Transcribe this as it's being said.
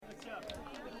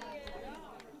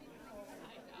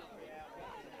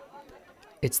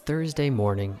It's Thursday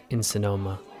morning in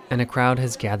Sonoma, and a crowd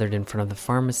has gathered in front of the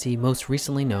pharmacy most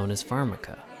recently known as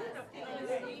Pharmaca.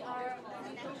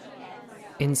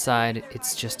 Inside,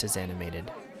 it's just as animated.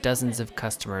 Dozens of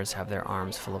customers have their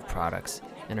arms full of products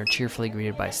and are cheerfully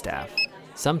greeted by staff,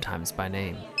 sometimes by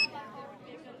name.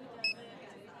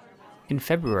 In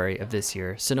February of this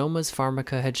year, Sonoma's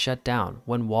Pharmaca had shut down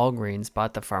when Walgreens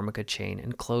bought the Pharmaca chain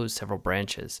and closed several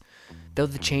branches, though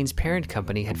the chain's parent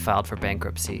company had filed for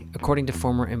bankruptcy. According to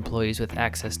former employees with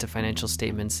access to financial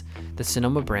statements, the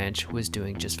Sonoma branch was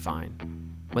doing just fine.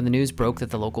 When the news broke that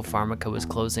the local Pharmaca was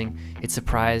closing, it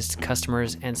surprised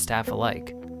customers and staff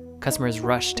alike. Customers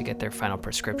rushed to get their final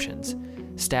prescriptions.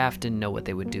 Staff didn't know what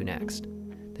they would do next.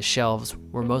 The shelves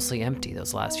were mostly empty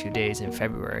those last few days in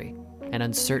February, and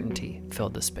uncertainty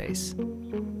filled the space.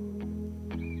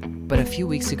 But a few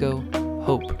weeks ago,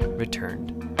 hope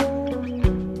returned.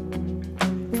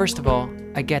 First of all,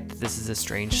 I get that this is a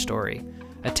strange story,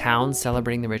 a town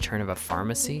celebrating the return of a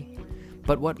pharmacy,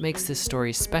 but what makes this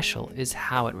story special is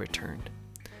how it returned.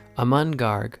 Aman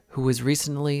Garg, who was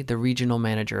recently the regional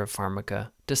manager of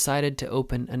Pharmaca, decided to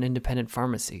open an independent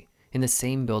pharmacy in the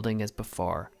same building as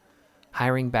before,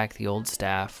 hiring back the old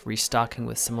staff, restocking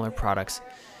with similar products,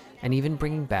 and even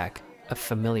bringing back a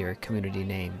familiar community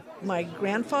name. My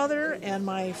grandfather and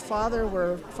my father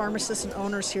were pharmacists and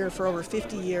owners here for over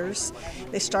 50 years.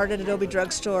 They started Adobe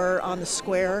Drugstore on the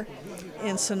square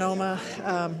in Sonoma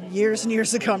years and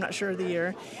years ago, I'm not sure of the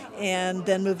year, and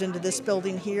then moved into this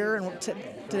building here. And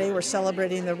today we're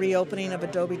celebrating the reopening of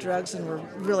Adobe Drugs, and we're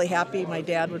really happy. My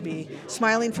dad would be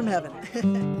smiling from heaven.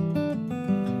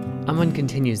 Aman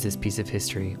continues this piece of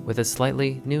history with a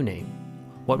slightly new name.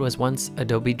 What was once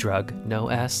Adobe Drug, no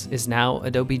S, is now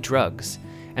Adobe Drugs,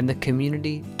 and the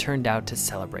community turned out to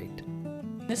celebrate.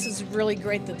 This is really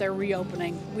great that they're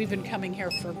reopening. We've been coming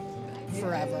here for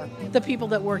forever. The people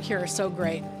that work here are so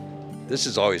great. This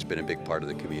has always been a big part of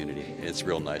the community. It's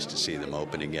real nice to see them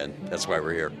open again. That's why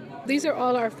we're here. These are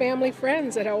all our family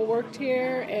friends that all worked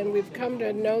here, and we've come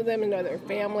to know them and know their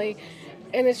family.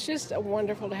 And it's just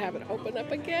wonderful to have it open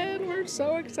up again. We're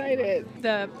so excited.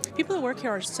 The people that work here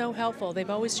are so helpful. They've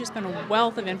always just been a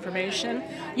wealth of information.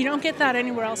 You don't get that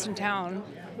anywhere else in town,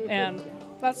 and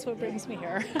that's what brings me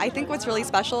here. I think what's really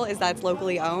special is that it's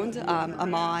locally owned.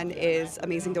 Aman is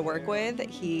amazing to work with.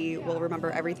 He will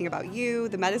remember everything about you,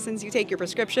 the medicines you take, your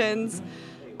prescriptions,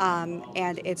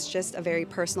 and it's just a very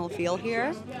personal feel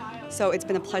here. So it's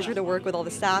been a pleasure to work with all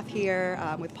the staff here,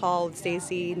 with Paul, with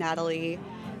Stacy, Natalie.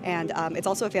 And it's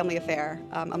also a family affair.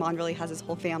 Aman really has his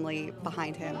whole family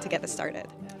behind him to get this started.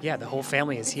 Yeah, the whole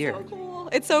family is here. So cool.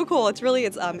 It's so cool.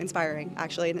 It's inspiring,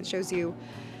 actually, and it shows you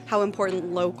how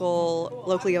important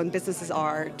locally owned businesses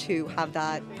are to have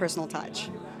that personal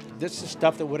touch. This is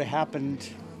stuff that would have happened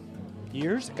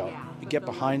years ago. You get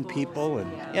behind people,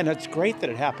 and it's great that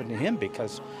it happened to him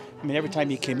because, every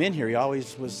time he came in here, he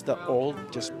always was the old,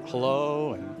 just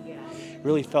hello, and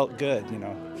really felt good,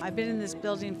 I've been in this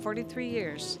building 43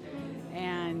 years,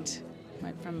 and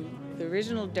went from the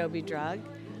original Adobe Drug,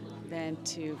 then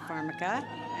to Pharmaca,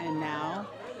 and now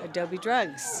Adobe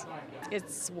Drugs.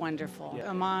 It's wonderful.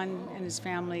 Yeah. Aman and his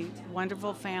family,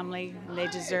 wonderful family, and they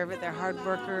deserve it. They're hard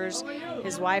workers.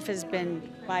 His wife has been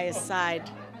by his side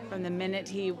from the minute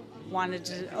he wanted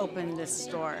to open this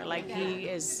store.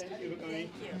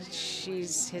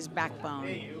 She's his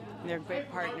backbone. They're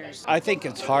great partners. I think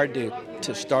it's hard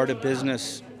to start a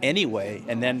business anyway,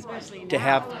 and then to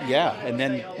have, and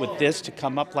then with this to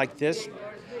come up like this,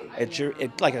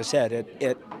 like I said,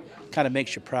 it kind of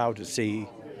makes you proud to see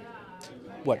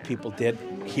what people did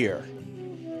here.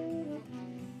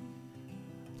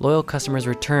 Loyal customers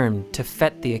returned to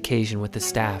fet the occasion with the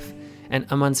staff, and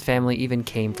Aman's family even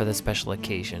came for the special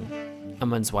occasion.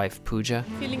 Aman's wife, Pooja.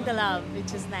 Feeling the love,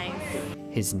 which is nice.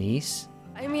 His niece.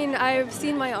 I've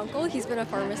seen my uncle. He's been a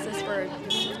pharmacist for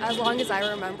as long as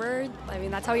I remember.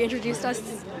 That's how he introduced us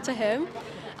to him.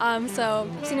 So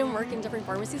I've seen him work in different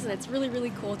pharmacies, and it's really,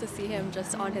 really cool to see him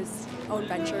just on his own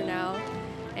venture now,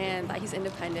 and that he's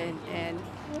independent. And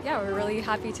we're really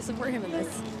happy to support him in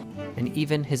this. And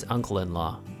even his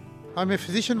uncle-in-law. I'm a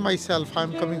physician myself.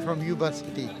 I'm coming from Yuba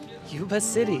City. Yuba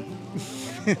City.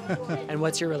 And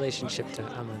what's your relationship to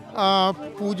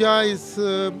Aman? Pooja is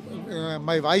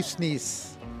my wife's niece.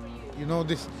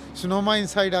 This Sonoma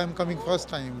inside I'm coming first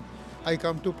time. I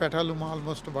come to Petaluma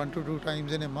almost 1 to 2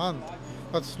 times in a month.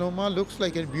 But Sonoma looks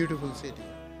like a beautiful city.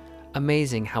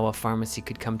 Amazing how a pharmacy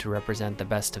could come to represent the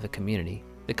best of a community.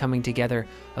 The coming together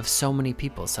of so many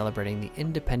people celebrating the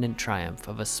independent triumph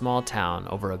of a small town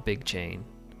over a big chain.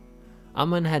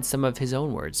 Aman had some of his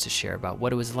own words to share about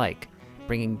what it was like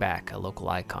bringing back a local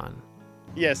icon.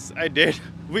 Yes, I did.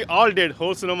 We all did.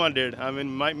 Whole Sonoma did. I mean,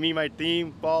 my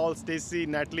team, Paul, Stacy,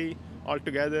 Natalie, all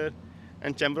together,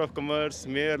 and Chamber of Commerce,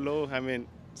 Mayor Lowe. I mean,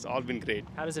 it's all been great.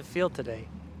 How does it feel today?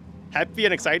 Happy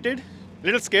and excited.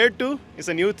 Little scared too. It's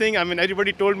a new thing. I mean,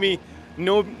 everybody told me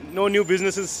no new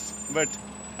businesses, but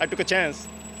I took a chance.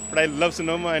 But I love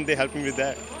Sonoma, and they helped me with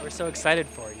that. We're so excited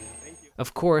for you.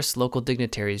 Of course, local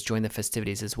dignitaries joined the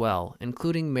festivities as well,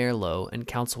 including Mayor Lowe and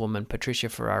Councilwoman Patricia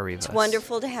Ferrari-Rivas. It's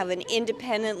wonderful to have an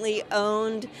independently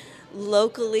owned,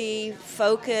 locally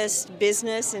focused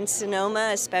business in Sonoma,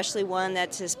 especially one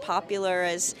that's as popular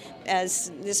as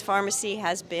this pharmacy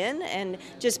has been. And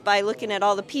just by looking at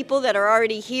all the people that are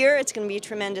already here, it's going to be a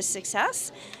tremendous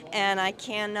success. And I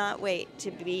cannot wait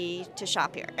to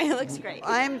shop here. It looks great.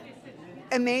 I'm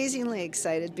amazingly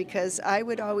excited because I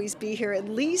would always be here at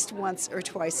least once or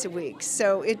twice a week.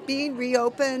 So it being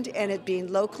reopened and it being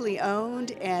locally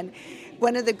owned, and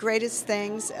one of the greatest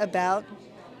things about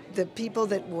the people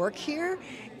that work here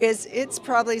is it's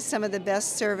probably some of the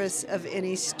best service of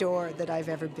any store that I've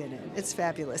ever been in. It's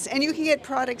fabulous. And you can get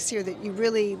products here that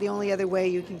the only other way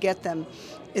you can get them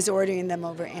is ordering them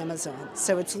over Amazon.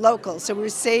 So it's local. So we're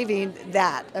saving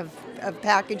that of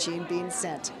packaging being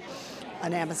sent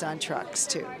on Amazon trucks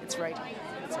too. It's right here.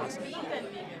 It's awesome.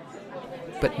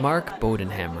 But Mark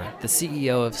Bodenhammer, the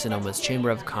CEO of Sonoma's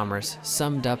Chamber of Commerce,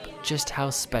 summed up just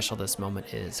how special this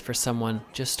moment is for someone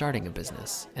just starting a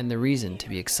business and the reason to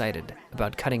be excited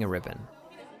about cutting a ribbon.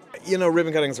 You know,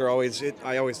 ribbon cuttings are I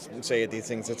always say at these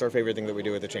things, it's our favorite thing that we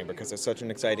do at the Chamber because it's such an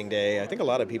exciting day. I think a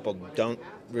lot of people don't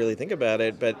really think about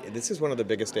it, but this is one of the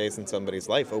biggest days in somebody's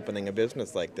life, opening a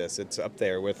business like this. It's up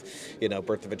there with,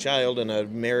 birth of a child and a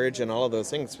marriage and all of those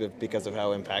things because of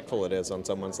how impactful it is on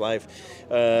someone's life.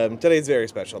 Today's very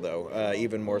special, though,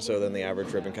 even more so than the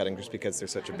average ribbon cutting, just because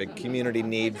there's such a big community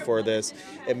need for this,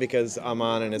 and because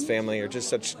Aman and his family are just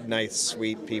such nice,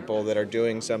 sweet people that are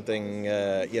doing something,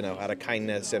 out of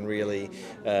kindness and really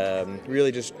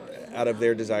just out of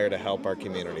their desire to help our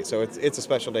community. So it's a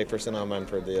special day for Sonoma and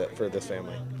for this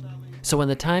family. So when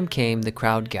the time came, the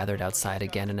crowd gathered outside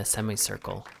again in a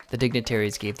semicircle. The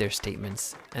dignitaries gave their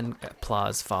statements, and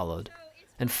applause followed.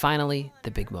 And finally,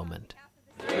 the big moment.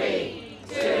 3,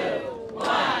 2, 1.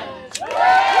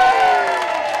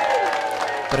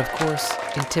 But of course,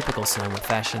 in typical Sonoma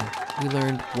fashion, we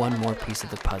learned one more piece of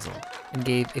the puzzle and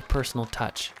gave a personal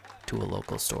touch to a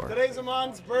local store. Today's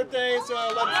Aman's birthday, so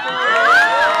let's go.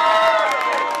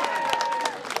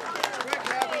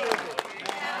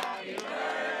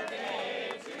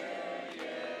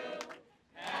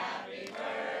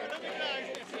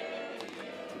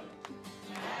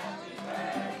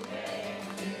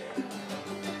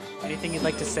 Anything you'd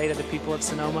like to say to the people of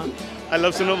Sonoma? I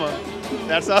love Sonoma.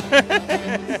 That's all.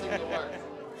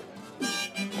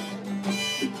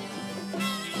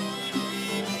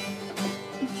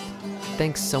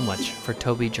 Thanks so much for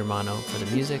Toby Germano for the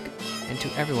music and to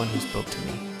everyone who spoke to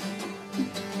me.